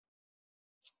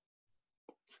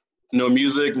No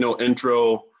music, no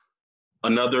intro.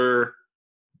 Another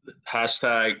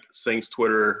hashtag Saints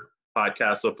Twitter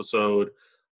podcast episode.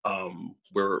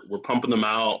 We're pumping them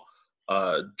out.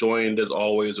 Joined as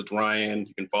always with Ryan.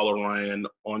 You can follow Ryan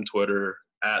on Twitter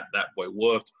at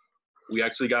ThatBoyWolf. We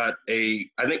actually got I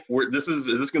think is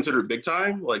this considered big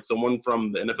time? Like someone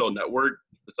from the NFL Network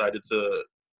decided to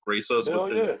grace us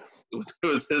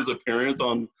with his appearance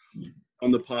on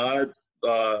the pod.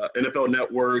 NFL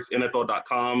Networks,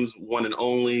 NFL.com's one and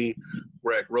only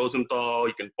Gregg Rosenthal.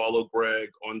 You can follow Gregg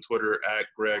on Twitter at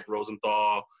Gregg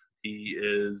Rosenthal. He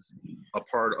is a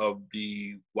part of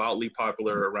the wildly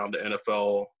popular Around the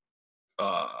NFL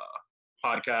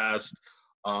podcast.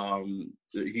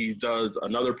 He does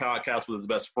another podcast with his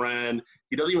best friend.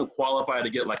 He doesn't even qualify to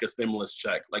get like a stimulus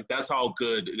check. Like that's how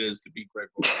good it is to be Gregg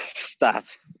Rosenthal. Stop.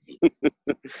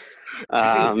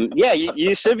 Yeah,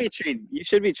 you should be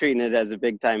treating it as a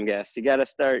big time guest. You got to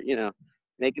start,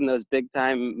 making those big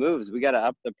time moves. We got to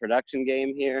up the production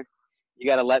game here. You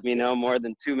got to let me know more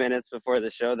than 2 minutes before the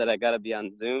show that I got to be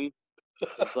on Zoom.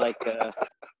 It's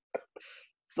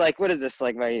like what is this?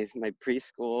 Like my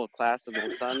preschool class with my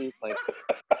son. It's like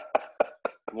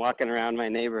I'm walking around my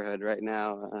neighborhood right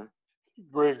now.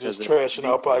 Greg just trashing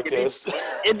our podcast.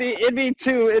 It'd be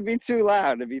too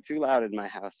loud. It'd be too loud in my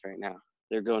house right now.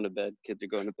 They're going to bed. Kids are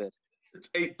going to bed. It's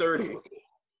 8:30.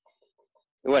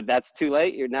 What? That's too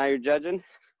late. You're judging?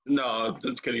 No, I'm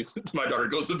just kidding. My daughter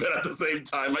goes to bed at the same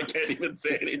time. I can't even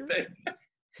say anything.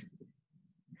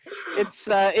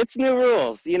 It's new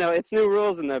rules. It's new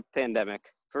rules in the pandemic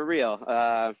for real.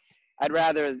 I'd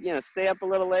rather stay up a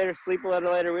little later, sleep a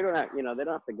little later. We don't have they don't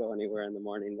have to go anywhere in the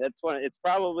morning. It's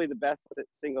probably the best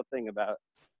single thing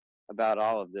about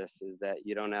all of this is that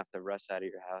you don't have to rush out of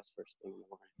your house first thing in the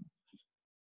morning.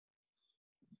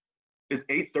 It's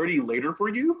 8:30 later for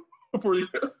you? For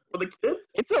the kids?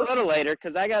 It's a little later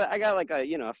because I got like a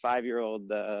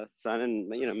 5-year-old son, and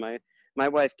my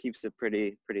wife keeps it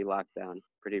pretty locked down,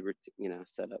 pretty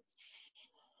set up.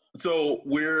 So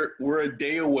we're a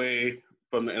day away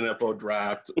from the NFL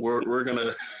draft. We're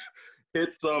gonna hit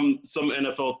some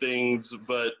NFL things,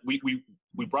 but we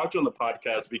brought you on the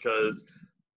podcast because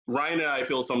Ryan and I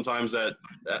feel sometimes that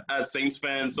as Saints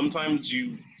fans, sometimes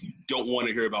you don't want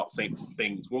to hear about Saints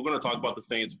things. We're going to talk about the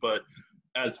Saints, but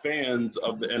as fans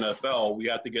of the NFL, we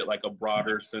have to get like a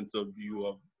broader sense of view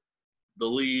of the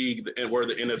league and where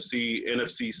the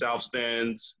NFC South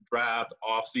stands, draft,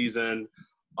 offseason.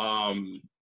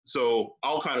 So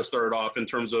I'll kind of start off in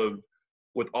terms of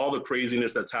with all the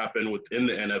craziness that's happened within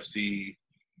the NFC,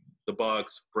 the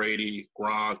Bucks, Brady,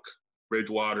 Gronk,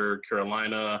 Bridgewater,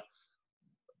 Carolina,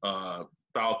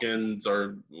 Falcons,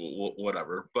 or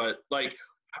whatever. But like,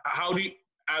 how do you,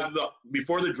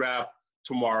 before the draft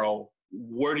tomorrow,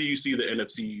 where do you see the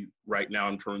NFC right now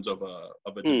in terms of a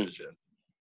division?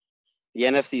 The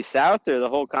NFC South or the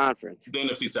whole conference? The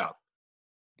NFC South.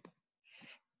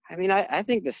 I mean, I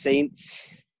think the Saints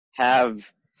have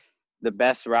the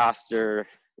best roster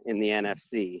in the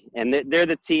NFC. And they're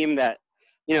the team that,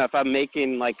 if I'm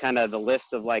making like kind of the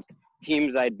list of like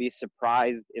teams I'd be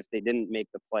surprised if they didn't make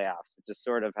the playoffs, which is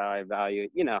sort of how I value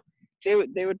it.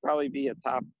 They would probably be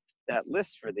atop that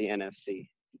list for the NFC.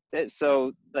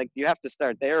 So like you have to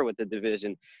start there with the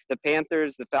division. The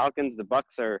Panthers, the Falcons, the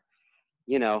Bucks are,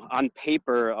 on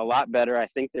paper a lot better. I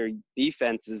think their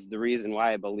defense is the reason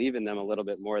why I believe in them a little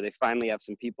bit more. They finally have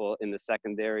some people in the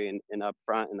secondary and up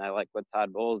front, and I like what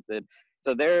Todd Bowles did.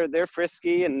 So they're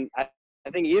frisky, and I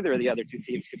think either of the other two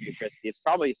teams could be frisky. It's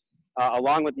probably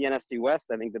along with the NFC West,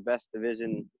 I think the best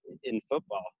division in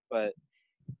football. But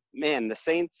man, the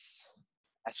Saints,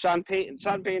 Sean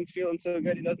Payton's feeling so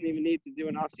good he doesn't even need to do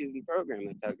an off-season program.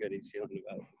 That's how good he's feeling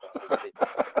about it.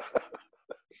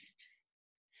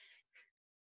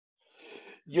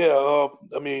 Yeah,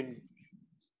 I mean,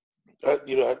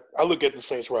 I look at the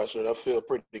Saints roster and I feel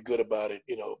pretty good about it.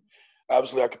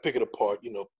 Obviously I could pick it apart.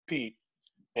 Pete,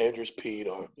 Andrews Pete,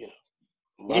 or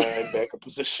linebacker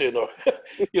position, or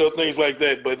things like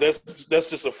that. But that's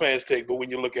just a fan's take. But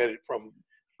when you look at it from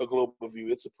a global view,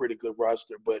 it's a pretty good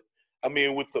roster. But I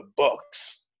mean, with the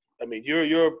Bucks, I mean, you're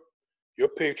a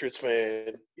Patriots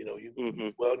fan.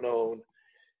 You're well known.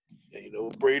 And you know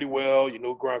Brady well. You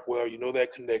know Gronk well. You know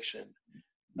that connection.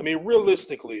 I mean,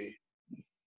 realistically,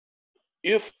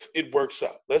 if it works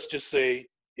out, let's just say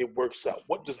it works out.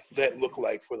 What does that look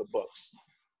like for the Bucks?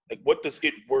 Like, what does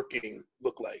it working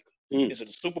look like? Is it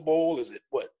a Super Bowl? Is it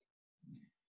what?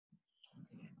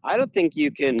 I don't think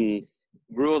you can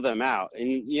rule them out.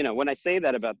 And, when I say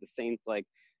that about the Saints, like,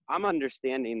 I'm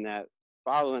understanding that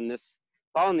following the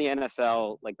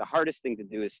NFL, like, the hardest thing to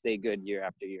do is stay good year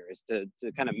after year, is to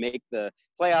kind of make the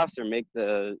playoffs or make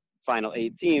the final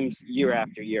 8 teams year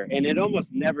after year. And it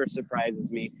almost never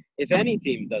surprises me if any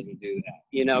team doesn't do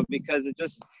that, because it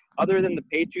just, other than the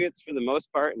Patriots for the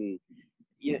most part, and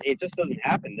it just doesn't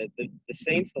happen. The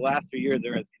Saints the last 3 years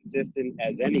are as consistent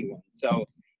as anyone. So,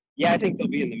 yeah, I think they'll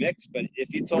be in the mix. But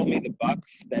if you told me the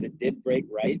Bucs that it did break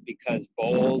right because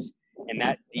Bowles and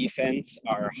that defense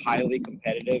are highly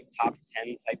competitive, top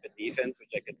 10 type of defense,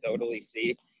 which I could totally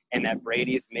see, and that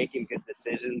Brady's making good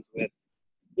decisions with,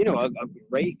 a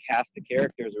great cast of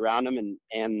characters around him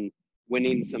and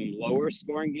winning some lower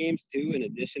scoring games too, in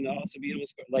addition to also being able to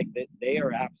score, like they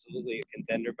are absolutely a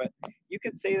contender. But you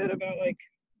could say that about like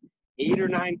 8 or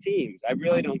 9 teams. I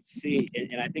really don't see,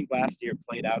 and I think last year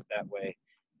played out that way,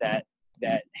 that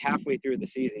halfway through the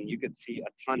season you could see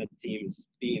a ton of teams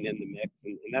being in the mix,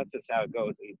 and that's just how it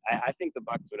goes. And I think the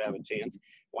Bucs would have a chance.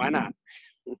 Why not?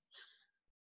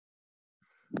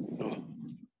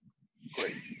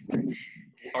 Great.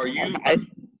 Are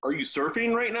you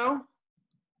surfing right now?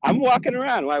 I'm walking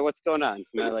around. Why? What's going on?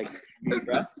 Am I like?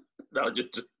 No,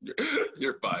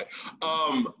 you're fine.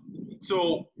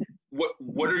 So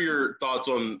what are your thoughts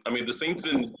on? I mean, the Saints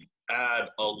didn't add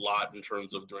a lot in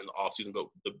terms of during the offseason, but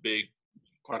the big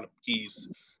kind of piece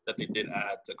that they did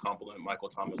add to complement Michael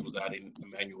Thomas was adding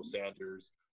Emmanuel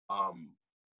Sanders.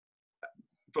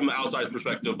 From the outside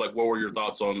perspective, like, what were your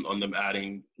thoughts on them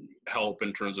adding help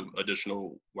in terms of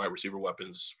additional wide receiver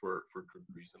weapons for Drew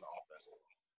Brees in the offense?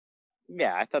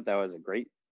 Yeah, I thought that was a great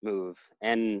move,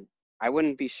 and I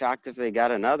wouldn't be shocked if they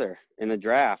got another in the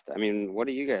draft. I mean, what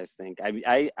do you guys think?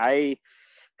 I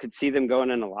could see them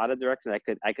going in a lot of directions.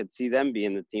 I could see them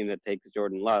being the team that takes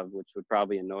Jordan Love, which would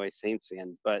probably annoy Saints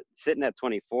fans. But sitting at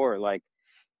 24, like,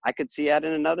 I could see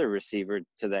adding another receiver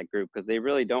to that group because they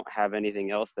really don't have anything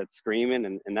else that's screaming,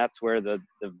 and that's where the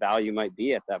value might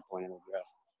be at that point in the draft.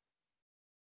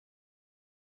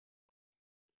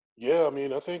 Yeah, I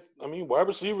mean, wide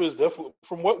receiver is definitely,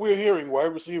 from what we're hearing,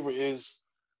 wide receiver is,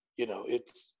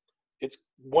 it's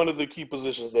one of the key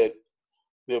positions that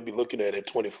they'll be looking at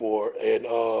 24.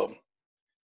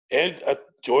 And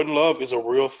Jordan Love is a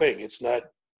real thing. It's not,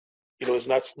 it's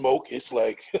not smoke. It's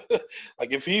like,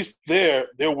 like if he's there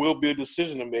will be a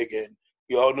decision to make. And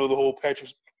we all know the whole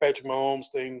Patrick Mahomes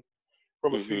thing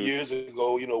from a few years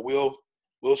ago.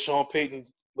 Will Sean Payton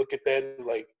look at that and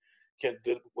like,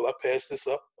 will I pass this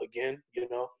up again?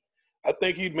 I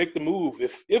think he'd make the move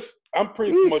if I'm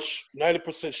pretty much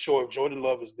 90% sure if Jordan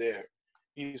Love is there,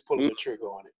 he's pulling the trigger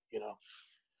on it.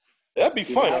 That'd be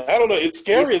fun. I don't know. It's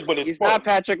scary, but it's fun. He's not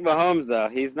Patrick Mahomes, though.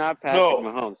 He's not Patrick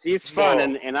Mahomes. He's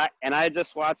fun, and I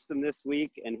just watched him this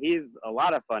week, and he's a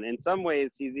lot of fun. In some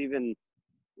ways, he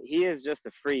is just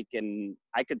a freak, and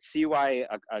I could see why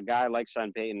a guy like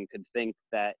Sean Payton could think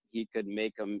that he could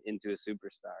make him into a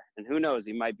superstar. And who knows,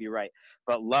 he might be right.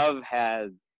 But Love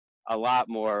has a lot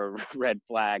more red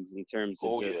flags in terms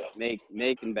of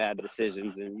making bad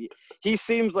decisions. And he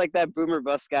seems like that boomer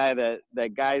bust guy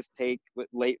that guys take with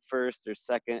late first or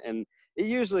second, and it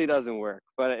usually doesn't work.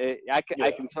 But I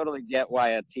can totally get why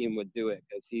a team would do it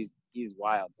because he's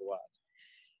wild to watch.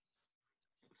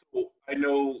 So I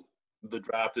know the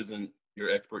draft isn't your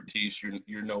expertise.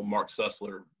 You're no Mark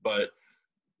Sussler, but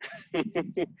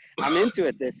I'm into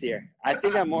it this year. I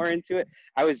think I'm more into it.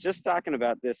 I was just talking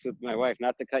about this with my wife,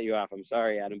 not to cut you off. I'm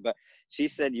sorry, Adam, but she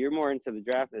said you're more into the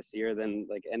draft this year than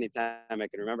like any time I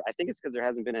can remember. I think it's because there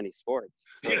hasn't been any sports.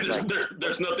 So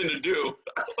there's nothing to do.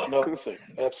 Nothing.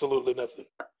 Absolutely nothing.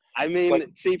 I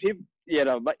mean, see, people,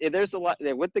 but there's a lot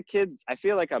with the kids. I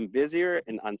feel like I'm busier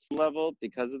and on some level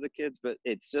because of the kids, but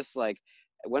it's just like,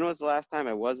 when was the last time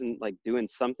I wasn't like doing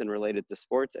something related to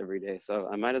sports every day? So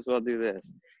I might as well do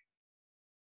this.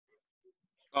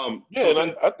 Go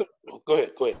ahead.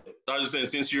 I was just saying,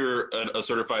 since you're a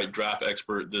certified draft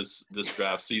expert this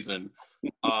draft season,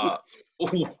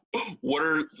 what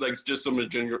are like just some of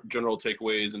the general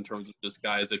takeaways in terms of just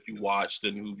guys that you watched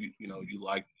and who you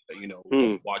like,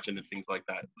 watching and things like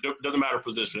that? Doesn't matter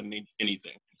position,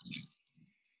 anything.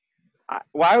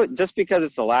 Just because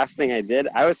it's the last thing I did,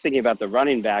 I was thinking about the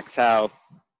running backs, how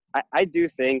I do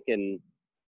think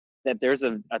that there's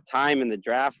a time in the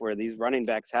draft where these running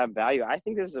backs have value. I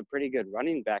think this is a pretty good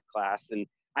running back class, and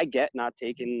I get not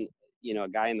taking, a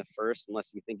guy in the first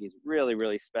unless you think he's really,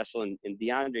 really special, and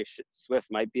DeAndre Swift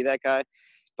might be that guy.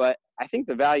 But I think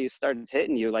the value started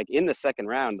hitting you like in the second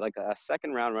round, like a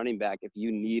second-round running back. If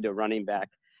you need a running back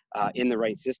in the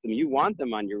right system, you want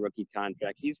them on your rookie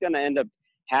contract. He's going to end up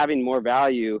having more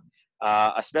value,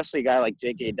 especially a guy like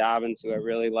J.K. Dobbins, who I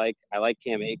really like. I like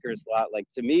Cam Akers a lot. Like,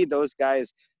 to me, those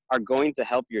guys are going to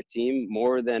help your team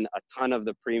more than a ton of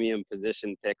the premium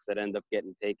position picks that end up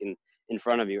getting taken in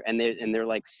front of you, and they're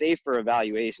like safer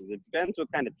evaluations. It depends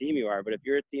what kind of team you are, but if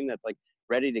you're a team that's like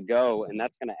ready to go and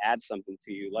that's going to add something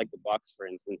to you, like the Bucks, for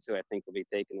instance, who I think will be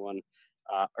taking one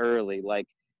early, like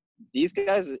these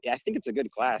guys, I think it's a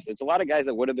good class. It's a lot of guys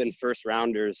that would have been first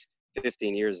rounders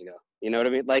 15 years ago. You know what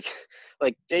I mean? Like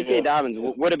J.K. Dobbins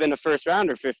would have been a first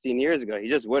rounder 15 years ago. He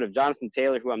just would have. Jonathan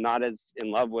Taylor, who I'm not as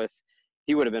in love with,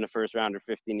 he would have been a first rounder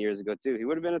 15 years ago too. He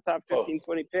would have been a top 15,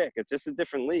 20 pick. It's just a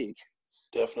different league.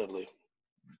 Definitely.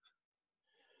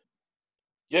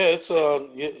 Yeah, it's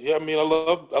yeah. I mean, I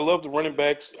love the running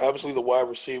backs. Obviously, the wide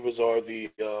receivers are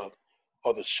the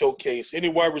showcase. Any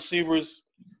wide receivers?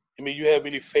 I mean, you have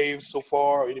any faves so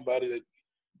far, or anybody that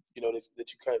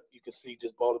you can see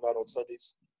just balling out on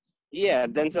Sundays? Yeah,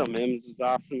 Denzel Mims was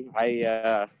awesome.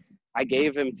 I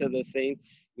gave him to the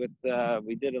Saints with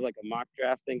we did like a mock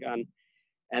draft thing on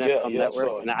NFL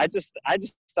Network, and I just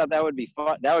thought that would be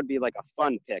fun. That would be like a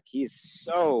fun pick. He's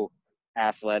so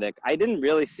athletic. I didn't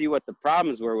really see what the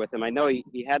problems were with him. I know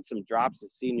he had some drops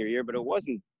his senior year, but it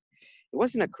wasn't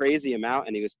a crazy amount,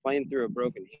 and he was playing through a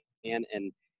broken hand,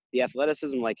 and the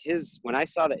athleticism, like when I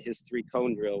saw that his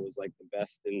 3-cone drill was like the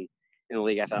best in the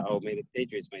league, I thought, oh, maybe the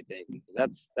Patriots might take him,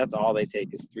 because that's all they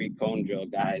take is 3-cone drill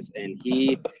guys. And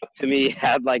he, to me,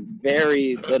 had like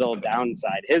very little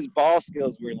downside. His ball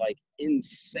skills were like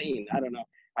insane. I don't know.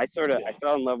 I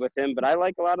fell in love with him, but I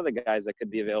like a lot of the guys that could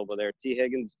be available there. T.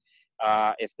 Higgins,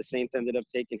 if the Saints ended up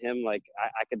taking him, like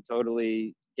I could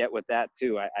totally get with that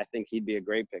too. I think he'd be a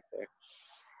great pick there.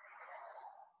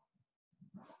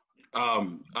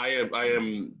 I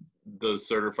am the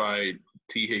certified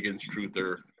T. Higgins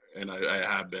truther, and I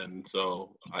have been.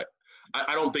 So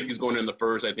I don't think he's going in the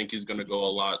first. I think he's going to go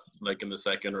a lot like in the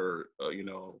second, or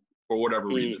for whatever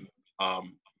reason.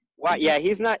 Well, yeah,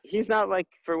 he's not like,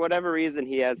 for whatever reason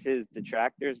he has his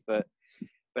detractors, but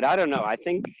I don't know. I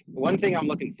think one thing I'm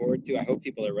looking forward to, I hope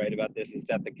people are right about this, is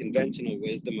that the conventional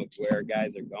wisdom of where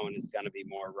guys are going is going to be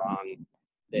more wrong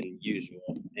than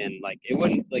usual. And like, it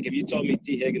wouldn't, like, if you told me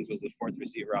T. Higgins was the 4th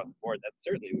receiver off the board, that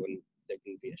certainly wouldn't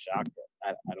be a shock to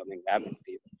I don't think that many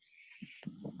people.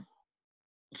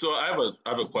 So I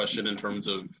have a question in terms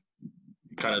of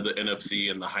kind of the NFC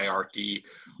and the hierarchy.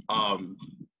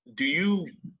 Do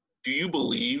you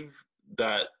believe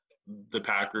that the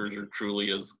Packers are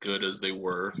truly as good as they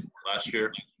were last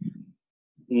year?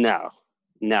 No,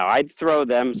 I'd throw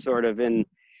them sort of in,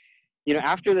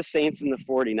 after the Saints and the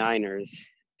 49ers,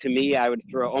 to me, I would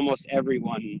throw almost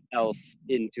everyone else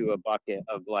into a bucket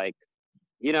of like,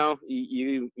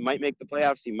 you might make the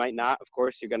playoffs, you might not. Of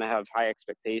course, you're going to have high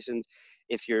expectations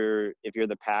if you're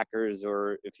the Packers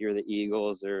or if you're the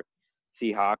Eagles or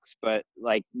Seahawks, but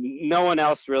like no one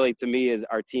else really to me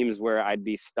are teams where I'd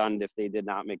be stunned if they did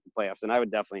not make the playoffs. And I would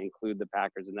definitely include the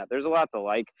Packers in that. There's a lot to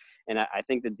like, and I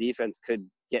think the defense could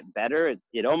get better.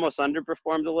 It almost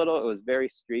underperformed a little. It was very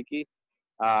streaky.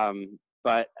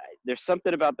 But there's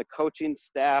something about the coaching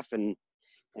staff and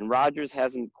Rodgers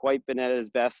hasn't quite been at his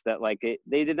best that like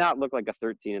they did not look like a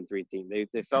 13-3 team.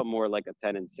 They felt more like a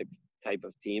 10-6 type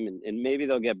of team, and maybe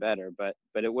they'll get better, but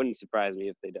it wouldn't surprise me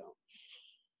if they don't.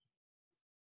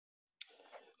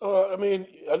 I mean,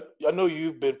 I know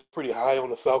you've been pretty high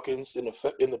on the Falcons in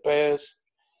the past.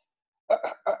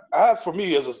 For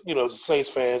me, as a Saints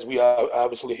fans, we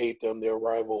obviously hate them. They're a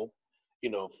rival.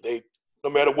 They, no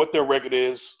matter what their record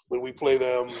is, when we play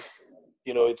them,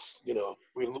 it's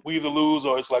we either lose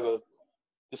or it's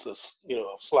a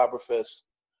slobber fest.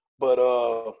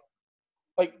 But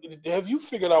like, have you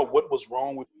figured out what was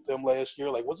wrong with them last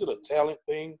year? Like, was it a talent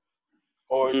thing,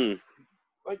 or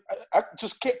like I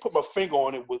just can't put my finger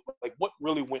on it with like what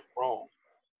really went wrong,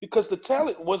 because the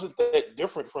talent wasn't that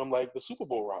different from like the Super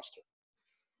Bowl roster.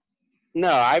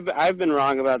 No, I've been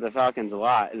wrong about the Falcons a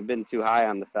lot. I've been too high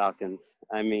on the Falcons.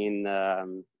 I mean,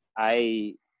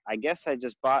 I guess I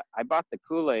bought the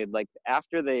Kool-Aid like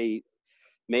after they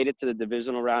made it to the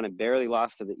divisional round and barely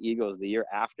lost to the Eagles the year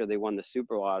after they won the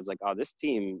Super Bowl. I was like, oh, this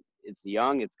team, it's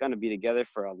young, it's going to be together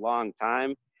for a long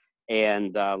time.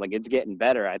 And like it's getting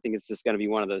better. I think it's just going to be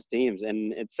one of those teams.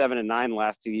 And it's 7-9 the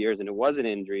last 2 years, and it wasn't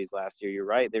injuries last year. You're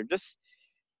right. They're just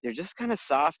kind of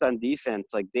soft on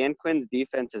defense. Like Dan Quinn's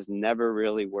defense has never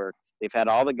really worked. They've had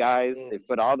all the guys, they've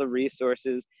put all the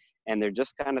resources, and they're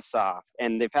just kind of soft.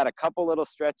 And they've had a couple little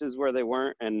stretches where they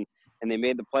weren't, and they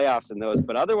made the playoffs in those.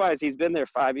 But otherwise, he's been there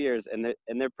 5 years, and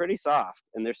they're pretty soft.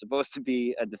 And they're supposed to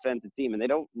be a defensive team, and they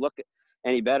don't look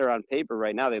any better on paper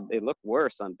right now. They look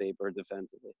worse on paper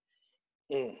defensively.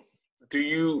 Do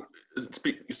you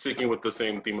sticking with the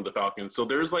same theme of the Falcons? So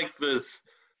there's like this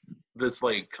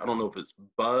like, I don't know if it's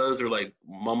buzz or like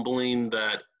mumbling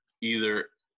that either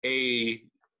A,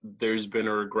 there's been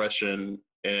a regression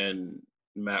and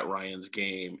Matt Ryan's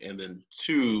game, and then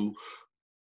 2,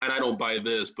 and I don't buy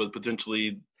this, but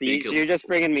potentially So you're just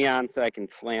bringing me on so I can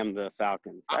flam the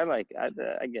Falcons. I get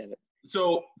it.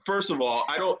 So first of all,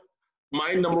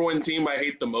 my number one team I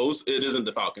hate the most, it isn't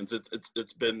the Falcons.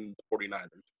 It's been the 49ers,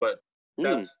 but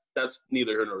that's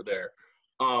neither here nor there.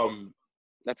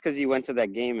 That's because you went to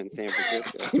that game in San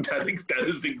Francisco. that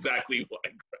is exactly why,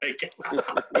 Greg.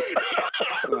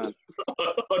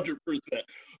 100%.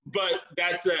 But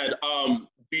that said,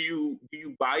 do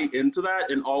you buy into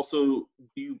that, and also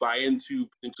do you buy into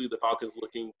potentially the Falcons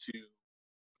looking to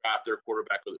draft their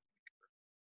quarterback of the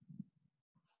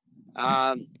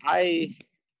future?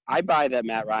 I buy that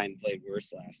Matt Ryan played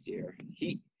worse last year.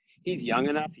 He's young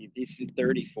enough. He's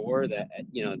 34. That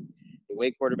the way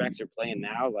quarterbacks are playing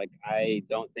now, like I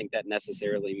don't think that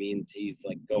necessarily means he's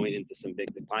like going into some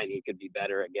big decline. He could be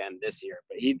better again this year,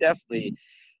 but he definitely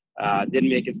didn't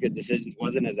make as good decisions.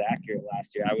 Wasn't as accurate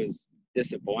last year. I was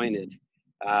disappointed.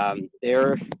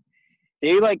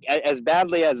 They like as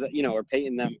badly as are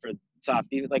paying them for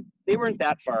soft. Like they weren't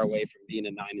that far away from being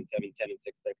a 9-7,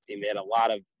 10-6 type team. They had a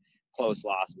lot of close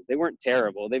losses. They weren't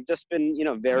terrible. They've just been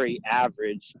very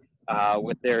average.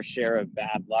 With their share of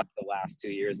bad luck the last 2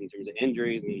 years in terms of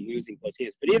injuries and losing close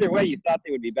games. But either way, you thought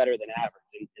they would be better than average,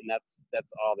 and that's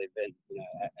all they've been,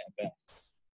 at best.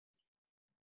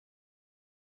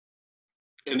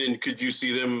 And then could you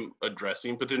see them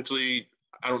addressing potentially,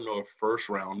 I don't know if first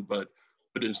round, but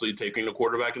potentially taking a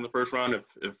quarterback in the first round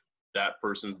if that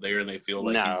person's there and they feel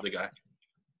like he's the guy?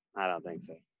 I don't think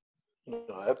so.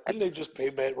 No, didn't they just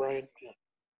pay Matt Ryan?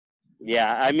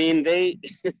 Yeah, I mean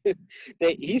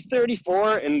he's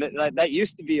 34, and that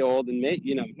used to be old, and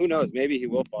who knows, maybe he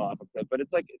will fall off a cliff. But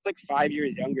it's like 5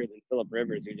 years younger than Phillip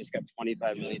Rivers, who just got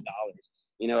 $25 million.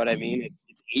 You know what I mean? It's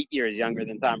 8 years younger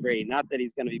than Tom Brady. Not that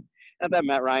he's going to be, not that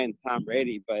Matt Ryan's Tom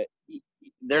Brady, but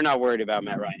they're not worried about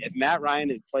Matt Ryan. If Matt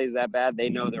Ryan plays that bad, they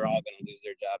know they're all going to lose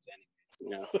their jobs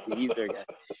anyways. He's their guy.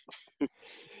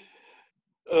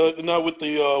 Now with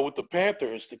the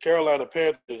Panthers, the Carolina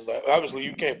Panthers, obviously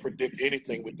you can't predict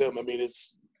anything with them. I mean,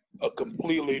 it's a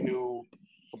completely new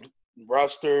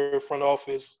roster, front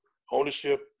office,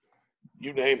 ownership,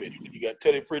 you name it. You got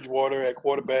Teddy Bridgewater at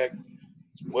quarterback,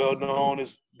 well known,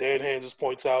 as Dan Hansis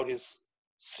points out, his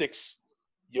 6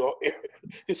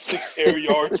 air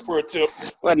yards per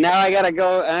attempt. Well, now I gotta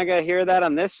go, and I gotta hear that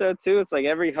on this show too. It's like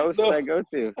every host that I go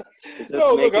to is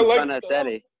just making fun of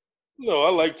Teddy. No,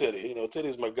 I like Teddy.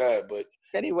 Teddy's my guy, but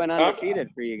Teddy went undefeated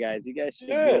for you guys. You guys should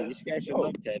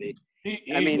love Teddy.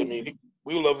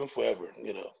 We love him forever.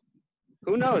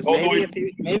 Who knows?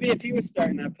 Maybe if he was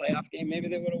starting that playoff game, maybe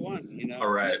they would have won. All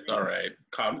right,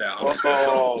 calm down.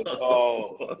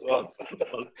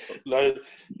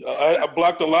 I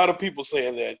blocked a lot of people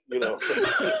saying that.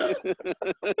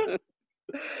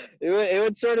 It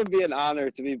would sort of be an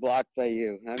honor to be blocked by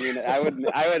you. I mean, I would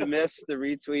miss the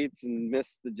retweets and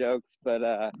miss the jokes, but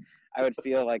I would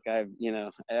feel like I've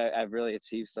really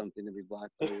achieved something to be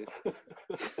blocked by you.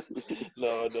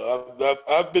 No,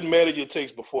 I've been mad at your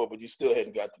takes before, but you still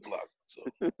hadn't got the block. So.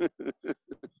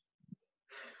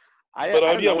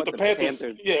 With the Panthers,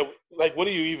 like what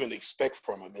do you even expect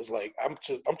from them? It's like I'm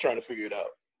trying to figure it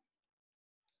out.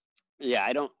 Yeah,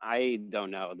 I don't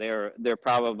know. They're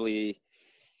probably,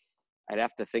 I'd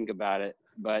have to think about it,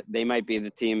 but they might be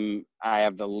the team I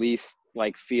have the least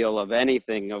feel of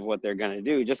anything of what they're going to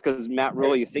do, just because Matt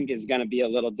Rule you think is going to be a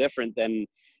little different than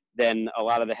a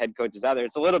lot of the head coaches out there.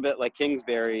 It's a little bit like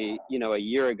Kingsbury, a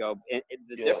year ago.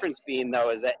 The difference being though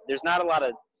is that there's not a lot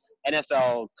of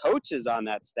NFL coaches on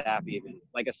that staff, even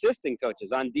like assistant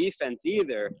coaches on defense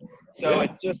either. So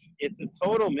it's a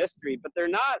total mystery, but they're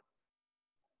not.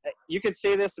 You could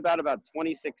say this about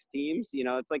 26 teams.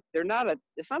 It's like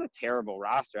it's not a terrible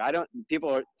roster. People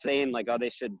are saying they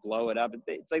should blow it up.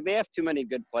 It's like they have too many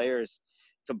good players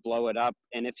to blow it up.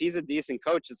 And if he's a decent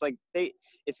coach, it's like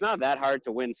it's not that hard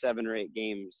to win 7 or 8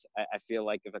 games. I feel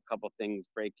like if a couple things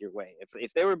break your way,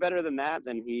 if they were better than that,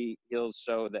 then he'll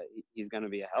show that he's going to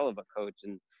be a hell of a coach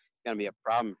and it's going to be a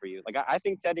problem for you. I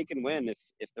think Teddy can win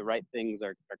if the right things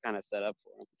are kind of set up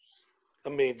for him.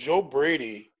 I mean, Joe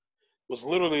Brady was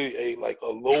literally a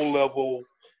low-level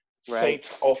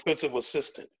Saints offensive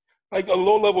assistant, like a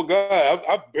low-level guy.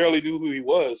 I barely knew who he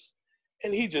was,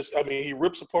 and he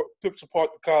rips apart the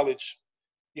college,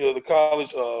 the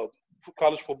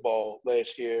college football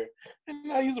last year, and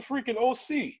now he's a freaking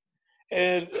OC,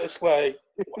 and it's like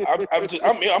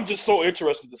I'm just so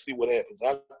interested to see what happens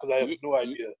because I have no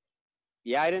idea.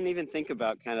 Yeah, I didn't even think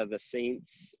about kind of the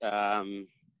Saints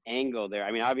angle there.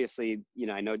 I mean, obviously,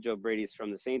 I know Joe Brady's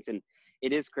from the Saints, and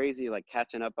it is crazy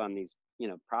catching up on these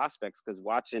prospects, because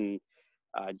watching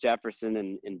Jefferson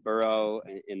and Burrow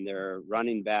and their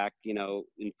running back, you know,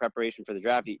 in preparation for the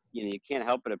draft, you can't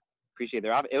help but appreciate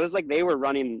their offense. It was like they were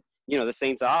running, you know, the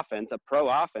Saints offense, a pro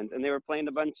offense, and they were playing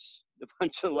a bunch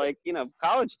of like, you know,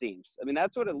 college teams. I mean,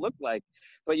 that's what it looked like.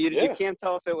 But you can't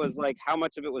tell if it was like how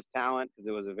much of it was talent, because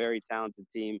it was a very talented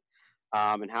team,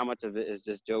 and how much of it is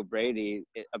just Joe Brady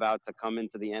about to come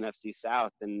into the NFC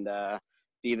South and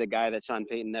be the guy that Sean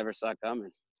Payton never saw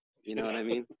coming. You know what I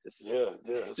mean? Just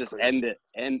just crazy. End it,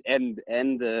 end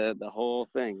the whole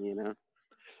thing. You know.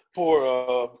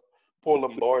 Poor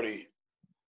Lombardi,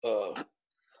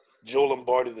 Joe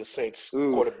Lombardi, the Saints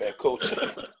quarterback coach,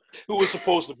 who was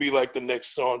supposed to be like the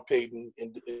next Sean Payton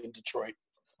in Detroit.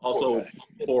 Also,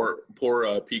 poor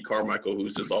Pete Carmichael,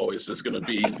 who's just always just going to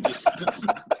be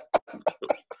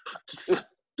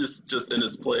just in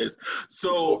his place.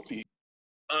 So,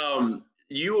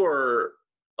 you are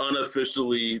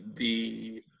unofficially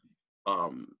the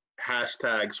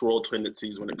hashtag swirl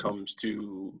tendencies when it comes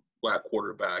to black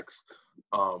quarterbacks.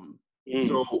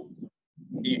 So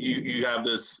you have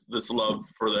this love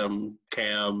for them,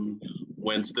 Cam,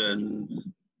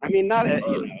 Winston. I mean, not you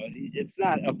know, it's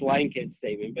not a blanket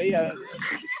statement, but yeah,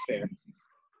 it's fair.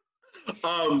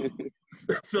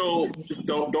 So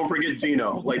don't forget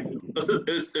Gino. Like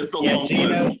it's a long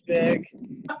Gino's list. big.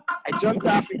 I jumped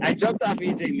off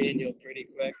EJ Manuel pretty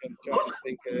quick. I'm trying to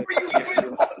think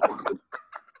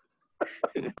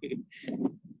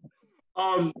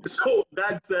of So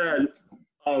that said,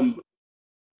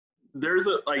 there's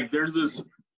this,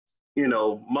 you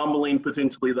know, mumbling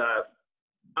potentially that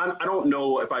I don't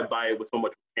know if I buy it with so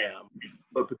much Cam,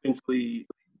 but potentially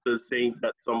the Saints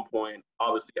at some point,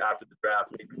 obviously after the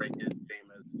draft, maybe bring in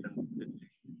Jameis and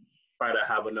try to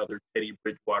have another Teddy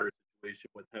Bridgewater situation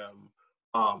with him.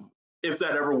 If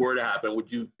that ever were to happen,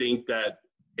 would you think that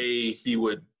he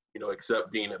would, you know, accept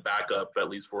being a backup at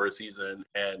least for a season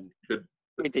and could?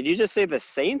 Wait, did you just say the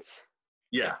Saints?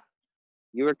 Yeah.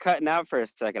 You were cutting out for a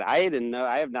second. I didn't know.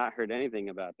 I have not heard anything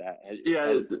about that.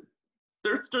 Yeah.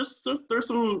 There's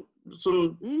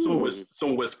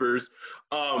some whispers.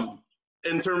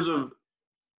 In terms of,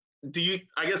 do you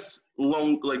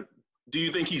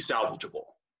think he's salvageable?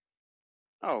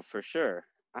 Oh, for sure.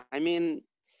 I mean,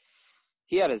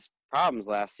 he had his problems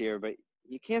last year, but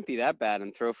you can't be that bad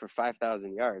and throw for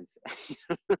 5,000 yards. You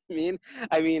know what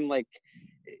I mean, like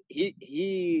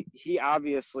he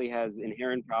obviously has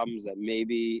inherent problems that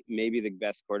maybe the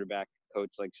best quarterback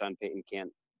coach like Sean Payton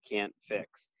can't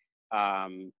fix.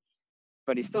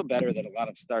 But he's still better than a lot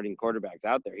of starting quarterbacks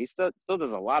out there. He still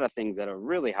does a lot of things at a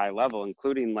really high level,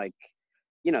 including like,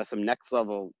 you know, some next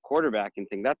level quarterbacking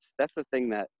thing. That's the thing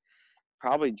that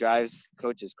probably drives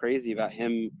coaches crazy about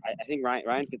him. I think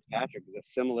Ryan Fitzpatrick is a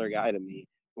similar guy to me,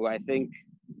 who I think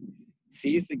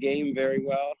sees the game very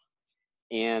well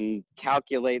and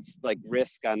calculates like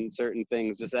risk on certain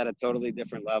things just at a totally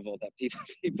different level that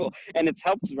people and it's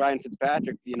helped Ryan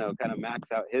Fitzpatrick, you know, kind of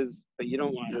max out his, but you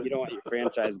don't want your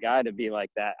franchise guy to be like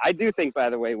that. I do think, by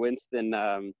the way, Winston,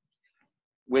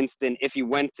 if he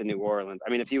went to New Orleans, I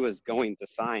mean, if he was going to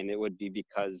sign, it would be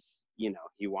because, you know,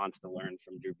 he wants to learn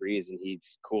from Drew Brees and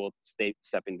he's cool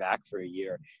stepping back for a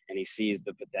year and he sees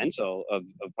the potential of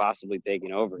possibly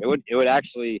taking over. It would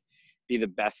actually be the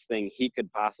best thing he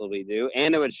could possibly do,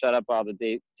 and it would shut up all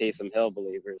the Taysom Hill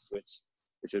believers, which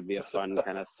would be a fun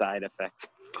kind of side effect.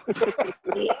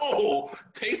 Whoa,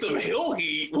 Taysom Hill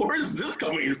heat? Where is this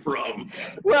coming from?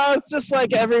 Well, it's just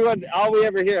like all we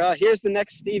ever hear, here's the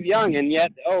next Steve Young, and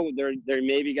yet, they're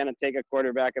maybe going to take a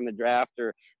quarterback in the draft,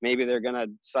 or maybe they're going to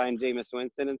sign Jameis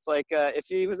Winston. It's like, if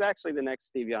he was actually the next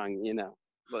Steve Young, you know,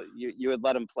 you would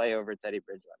let him play over Teddy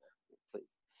Bridgewater,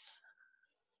 please.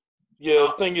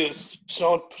 Yeah, the thing is,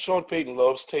 Sean Payton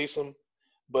loves Taysom,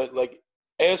 but like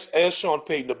ask Sean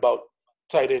Payton about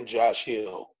tight end Josh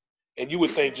Hill, and you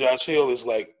would think Josh Hill is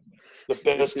like the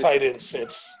best tight end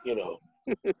since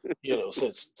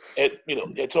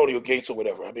Antonio Gates or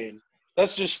whatever. I mean,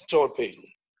 that's just Sean Payton.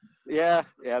 Yeah,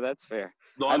 that's fair.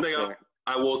 The only thing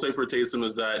I will say for Taysom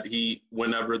is that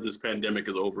whenever this pandemic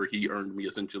is over, he earned me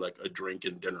essentially like a drink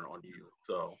and dinner on you.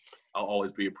 So I'll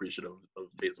always be appreciative of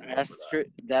Taysom. That's true.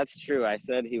 That's true. I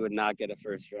said he would not get a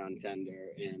first round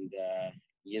tender, and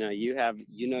you know your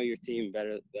team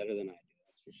better than I do.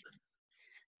 That's for sure.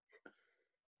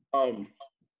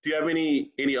 Do you have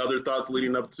any other thoughts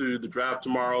leading up to the draft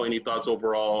tomorrow? Any thoughts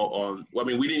overall on? Well, I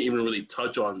mean, we didn't even really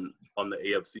touch on the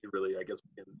AFC really. I guess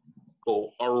we can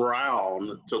go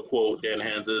around, to quote Dan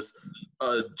Hansis.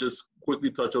 Just quickly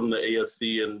touch on the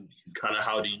AFC and kind of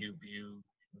how do you view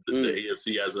the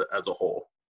AFC as a whole?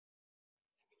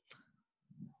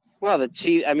 Well, the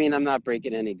Chiefs, I mean, I'm not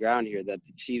breaking any ground here that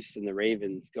the Chiefs and the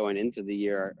Ravens going into the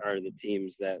year are the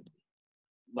teams that,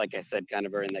 like I said, kind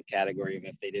of are in the category of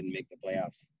if they didn't make the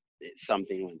playoffs,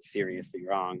 something went seriously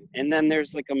wrong. And then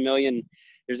there's a million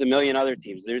other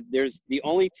teams. There's the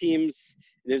only teams,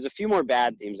 there's a few more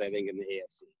bad teams, I think, in the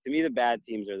AFC. To me, the bad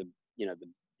teams are the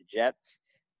Jets,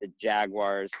 the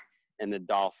Jaguars, and the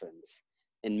Dolphins,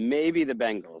 and maybe the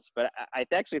Bengals. But I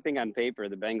actually think on paper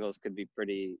the Bengals could be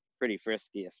pretty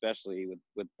frisky, especially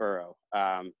with Burrow.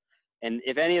 And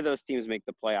if any of those teams make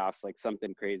the playoffs, like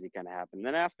something crazy kind of happen.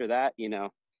 Then after that,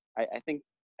 I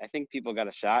think people got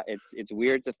a shot. It's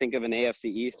weird to think of an AFC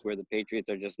East where the Patriots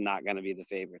are just not going to be the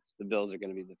favorites. The Bills are going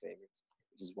to be the favorites,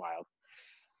 which is wild.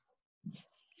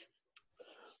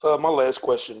 My last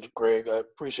question, Greg. I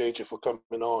appreciate you for coming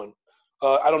on.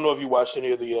 I don't know if you watched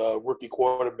any of the rookie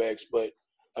quarterbacks, but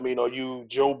I mean, are you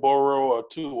Joe Burrow or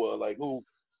Tua? Like who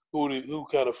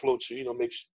kind of floats you?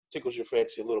 Tickles your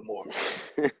fancy a little more.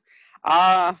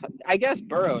 I guess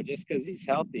Burrow, just because he's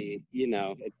healthy.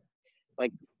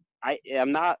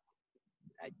 I'm not.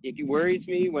 It worries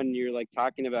me when you're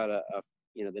talking about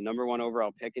the number one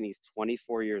overall pick and he's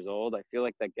 24 years old. I feel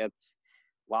like that gets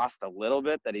lost a little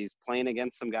bit, that he's playing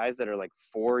against some guys that are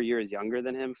 4 years younger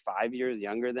than him, 5 years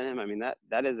younger than him. I mean,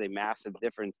 that is a massive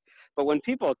difference. But when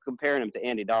people are comparing him to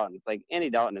Andy Dalton, it's like Andy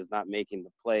Dalton is not making the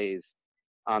plays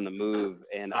on the move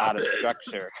and out of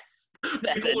structure.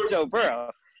 Joe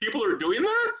Burrow. People are doing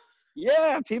that?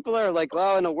 Yeah, people are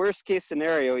well, in a worst case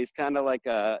scenario, he's kind of like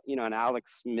an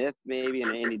Alex Smith, maybe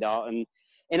an Andy Dalton.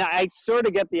 And I sort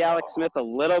of get the Alex Smith a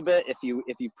little bit if you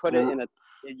put it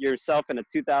yourself in a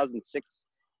 2006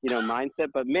 mindset.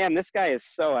 But man, this guy is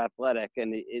so athletic,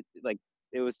 and it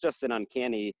was just an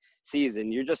uncanny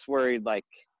season. You're just worried,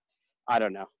 I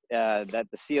don't know, that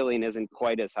the ceiling isn't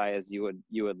quite as high as you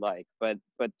would like. But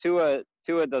Tua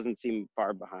doesn't seem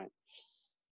far behind.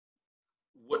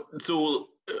 So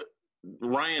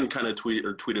Ryan kind of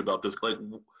tweeted about this.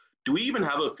 Do we even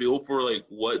have a feel for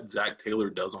what Zach Taylor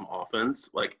does on offense?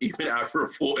 Even after a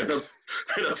full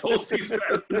NFL season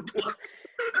has been played?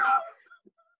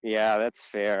 Yeah, that's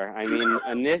fair. I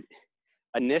mean,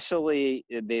 initially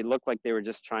they looked like they were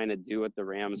just trying to do what the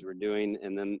Rams were doing,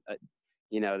 and then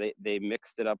they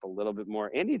mixed it up a little bit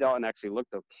more. Andy Dalton actually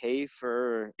looked okay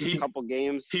for a couple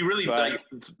games. He really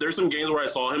there's some games where I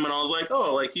saw him and I was like,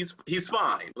 oh, he's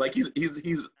fine.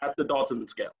 He's at the Dalton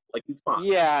scale. He's fine.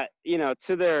 Yeah,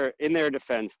 in their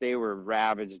defense, they were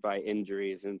ravaged by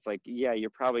injuries, and it's you're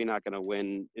probably not going to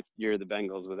win if you're the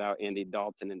Bengals without Andy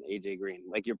Dalton and AJ Green.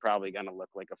 You're probably going to look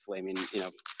like a flaming,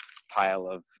 pile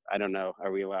of, I don't know,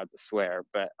 are we allowed to swear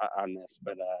on this?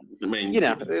 But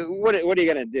what are you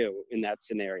gonna do in that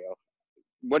scenario?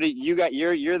 What do you got?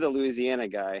 You're the Louisiana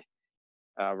guy,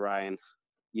 Ryan.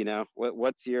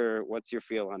 What's your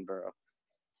feel on Burrow?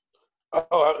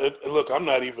 Look, I'm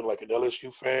not even an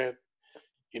LSU fan.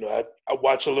 I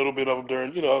watch a little bit of them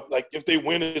during, if they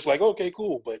win, it's okay,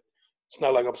 cool. But it's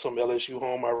not like I'm some LSU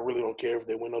home. I really don't care if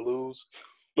they win or lose.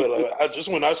 But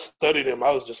when I studied him,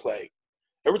 I was just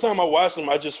every time I watch him,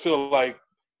 I just feel like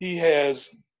he has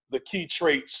the key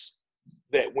traits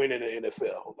that win in the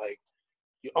NFL,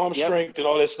 your arm strength and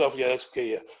all that stuff. Yeah, that's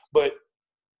okay. Yeah, but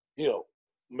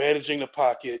managing the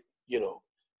pocket,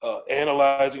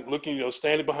 analyzing, looking,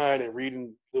 standing behind and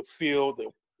reading the field, the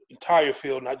entire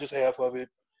field, not just half of it.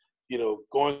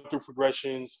 Going through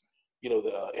progressions.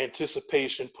 The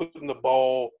anticipation, putting the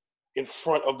ball in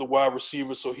front of the wide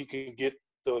receiver so he can get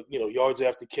the yards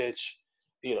after catch.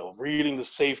 Reading the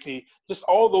safety, just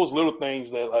all those little things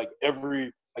that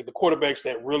the quarterbacks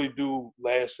that really do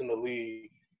last in the league,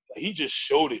 he just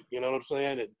showed it. You know what I'm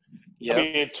saying? And I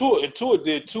mean, Tua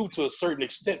did too to a certain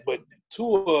extent, but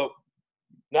Tua,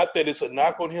 not that it's a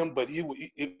knock on him, but he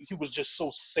was just so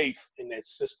safe in that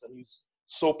system. He's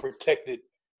so protected.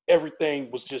 Everything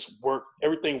was just worked.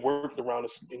 Everything worked around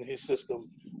in his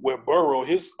system. Where Burrow,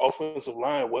 his offensive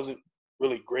line wasn't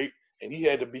really great. And he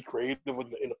had to be creative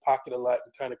in the pocket a lot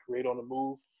and kind of create on the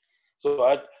move. So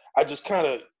I just kind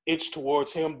of itch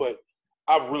towards him, but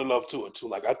I really love Tua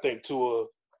too. I think Tua,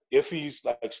 if he's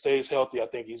stays healthy, I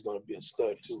think he's going to be a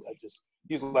stud too.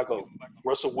 He's like a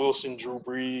Russell Wilson, Drew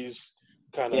Brees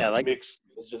kind of mix.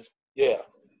 It's just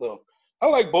So I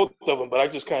like both of them, but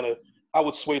I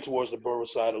would sway towards the Burrow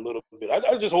side a little bit.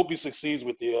 I just hope he succeeds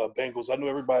with the Bengals. I know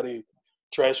everybody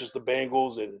trashes the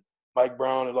Bengals and Mike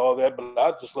Brown and all that, but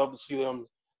I'd just love to see them,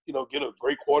 get a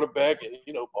great quarterback and,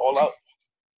 all out.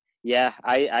 Yeah,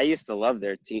 I used to love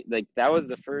their team. That was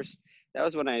the first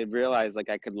when I realized like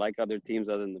I could like other teams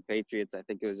other than the Patriots. I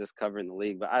think it was just covering the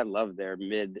league, but I love their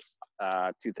mid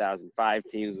 2005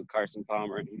 teams with Carson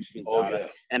Palmer and Oh Schmidt.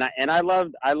 yeah. And I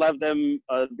loved them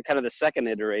kind of the second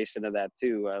iteration of that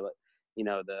too. You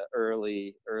know, the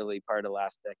early part of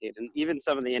last decade, and even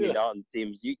some of the Andy Dalton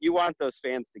teams. You want those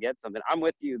fans to get something. I'm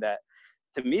with you that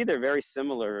to me they're very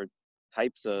similar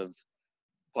types of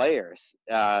players,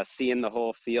 seeing the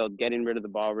whole field, getting rid of the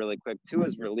ball really quick.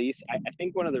 Tua's release, I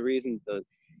think one of the reasons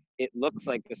it looks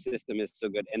like the system is so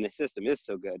good, and the system is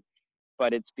so good,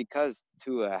 but it's because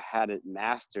Tua had it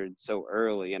mastered so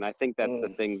early. And I think that's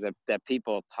the things that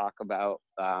people talk about,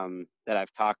 that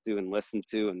I've talked to and listened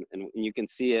to, and you can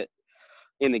see it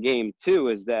in the game too,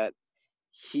 is that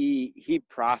he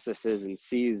processes and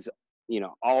sees, you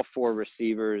know, all four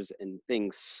receivers and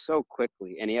things so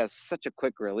quickly, and he has such a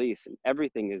quick release, and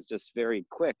everything is just very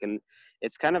quick. And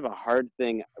it's kind of a hard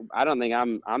thing. I don't think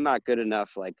I'm not good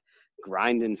enough, like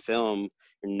grinding film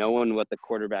or knowing what the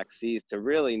quarterback sees to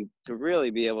really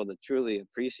be able to truly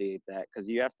appreciate that, because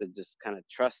you have to just kind of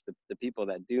trust the people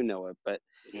that do know it. But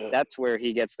that's where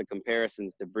he gets the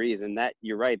comparisons to Breeze, and that,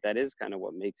 you're right, that is kind of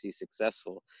what makes you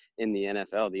successful in the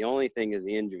NFL. The only thing is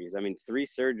the injuries. I mean, 3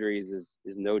 surgeries is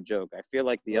no joke. I feel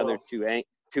like the other two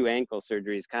ankle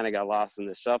surgeries kind of got lost in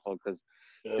the shuffle because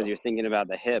you're thinking about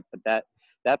the hip, but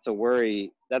that's a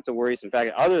worry. That's a worrisome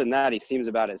factor. Other than that, he seems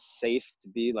about as safe to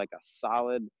be like a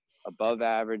solid, above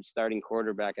average starting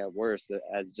quarterback at worst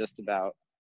as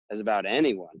about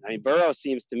anyone. I mean, Burrow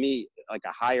seems to me like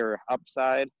a higher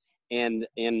upside and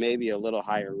maybe a little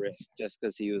higher risk, just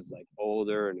because he was like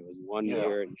older and it was 1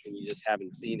 year, and you just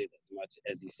haven't seen it as much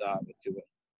as you saw it with Tua.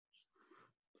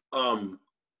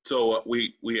 So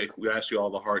we asked you all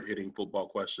the hard hitting football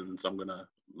questions. The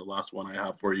last one I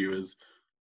have for you is,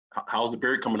 how's the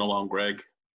beard coming along, Greg?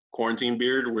 Quarantine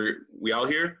beard? We out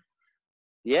here?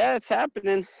 Yeah, it's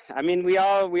happening. I mean, we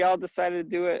all decided to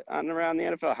do it on around the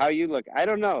NFL. How you look? I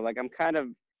don't know. Like, I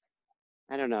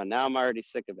don't know. Now I'm already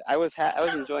sick of it. I was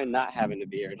enjoying not having a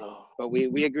beard, but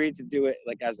we agreed to do it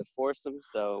like as a foursome,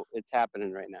 so it's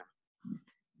happening right now.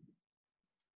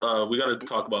 We got to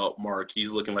talk about Mark.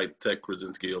 He's looking like Ted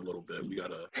Krasinski a little bit. We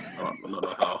got to, I don't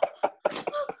know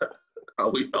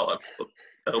how we help.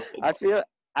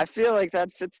 I feel like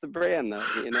that fits the brand, though.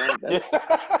 You know,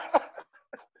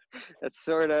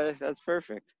 that's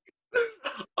perfect.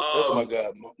 That's my guy.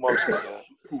 Mark's my guy.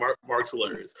 Mark's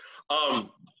hilarious.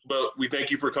 But we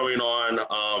thank you for coming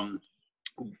on.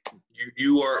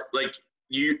 You are like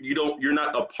you're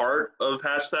not a part of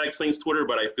 #Saints Twitter,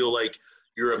 but I feel like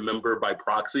you're a member by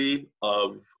proxy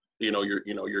of,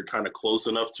 you're kind of close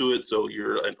enough to it, so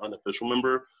you're an unofficial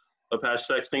member of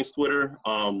 #Saints Twitter.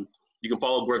 You can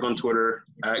follow Greg on Twitter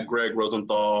at Gregg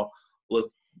Rosenthal.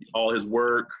 List all his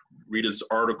work, read his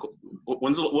article.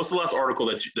 What's the last article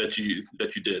that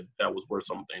you did that was worth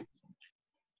something?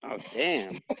 Oh,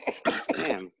 damn.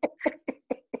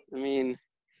 I mean,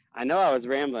 I know I was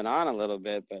rambling on a little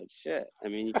bit, but shit. I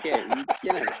mean, you can't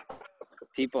have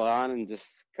people on and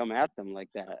just come at them like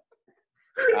that.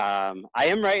 I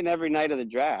am writing every night of the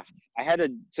draft. I had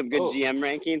some good GM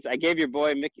rankings. I gave your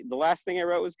boy Mickey. The last thing I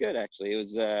wrote was good, actually. It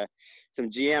was some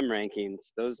GM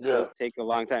rankings. Those take a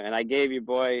long time. And I gave your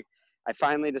boy. I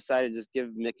finally decided to just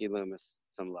give Mickey Loomis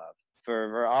some love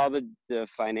for all the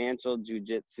financial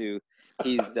jujitsu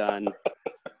he's done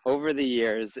over the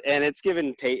years, and it's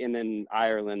given Peyton and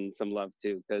Ireland some love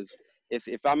too. Because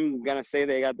if I'm gonna say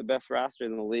they got the best roster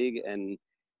in the league and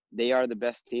they are the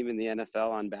best team in the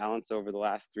NFL on balance over the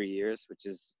last 3 years, which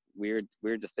is weird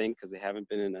to think because they haven't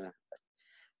been in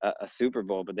a Super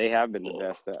Bowl, but they have been the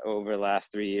best over the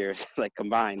last 3 years, like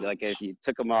combined. Like if you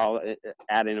took them all,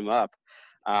 adding them up,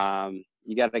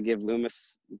 you got to give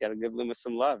Loomis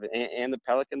some love. And the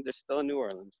Pelicans are still in New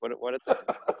Orleans. What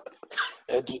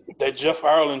that Jeff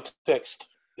Ireland text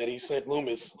that he sent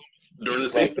Loomis during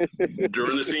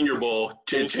the Senior Bowl.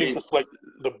 It's like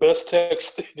the best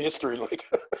text in history. Like,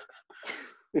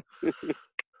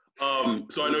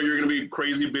 so I know you're going to be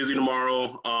crazy busy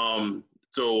tomorrow.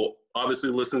 So obviously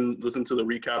listen to the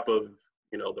recap of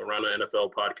the Around the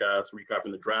NFL podcast,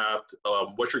 recapping the draft.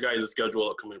 What's your guys' schedule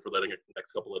upcoming for the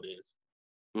next couple of days?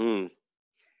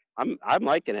 I'm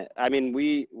liking it. I mean,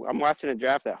 I'm watching a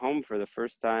draft at home for the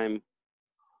first time.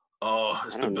 Oh,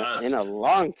 it's the best in a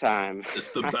long time. It's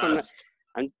the best.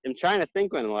 I'm trying to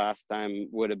think when the last time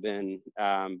would have been,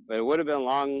 but it would have been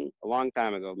a long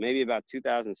time ago, maybe about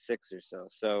 2006 or so.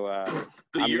 So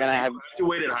the year you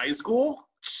graduated high school.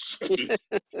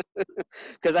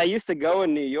 Because I used to go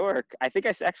in New York. I think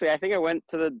I went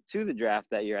to the draft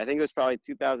that year. I think it was probably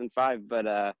 2005,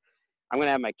 but I'm going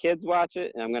to have my kids watch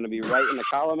it, and I'm going to be writing the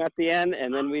column at the end,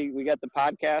 and then we got the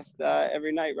podcast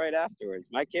every night right afterwards.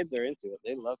 My kids are into it.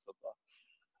 They love football.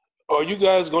 Are you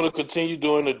guys going to continue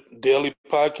doing a daily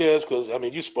podcast? Because, I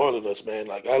mean, you're spoiling us, man.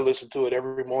 Like, I listen to it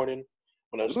every morning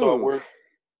when I start work.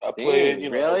 I play it, you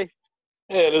know. Really?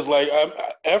 Yeah, it's like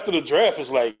after the draft, it's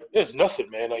like there's nothing,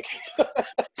 man. Like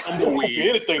Tumbleweeds.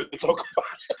 anything to talk about.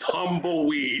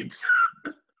 Tumbleweeds.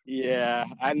 Yeah,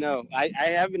 I know. I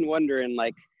have been wondering,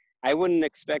 like, I wouldn't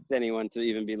expect anyone to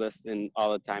even be listening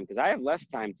all the time because I have less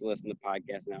time to listen to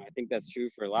podcasts now. I think that's true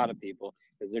for a lot of people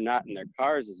because they're not in their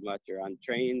cars as much or on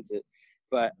trains.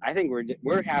 But I think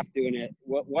we're half doing it.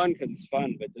 One, because it's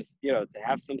fun, but just, you know, to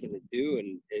have something to do,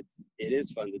 and it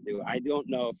is fun to do. I don't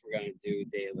know if we're going to do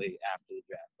daily after the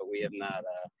draft, but we have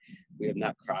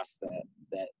not crossed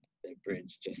that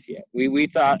bridge just yet. We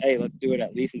thought, hey, let's do it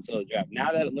at least until the draft.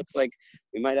 Now that it looks like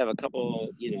we might have a couple,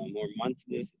 you know, more months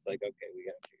of this, it's like, okay, we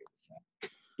got to figure this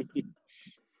out.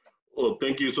 Well,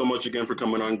 thank you so much again for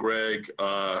coming on, Greg.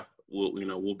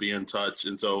 We'll be in touch.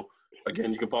 And so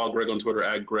again, you can follow Greg on Twitter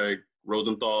at Gregg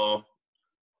Rosenthal.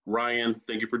 Ryan,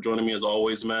 thank you for joining me as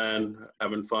always, man.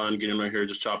 Having fun getting on here,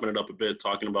 just chopping it up a bit,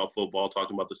 talking about football,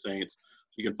 talking about the Saints.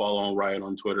 You can follow on Ryan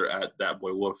on Twitter at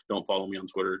ThatBoyWolf. Don't follow me on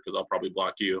Twitter because I'll probably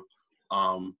block you.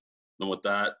 And with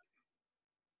that,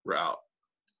 we're out.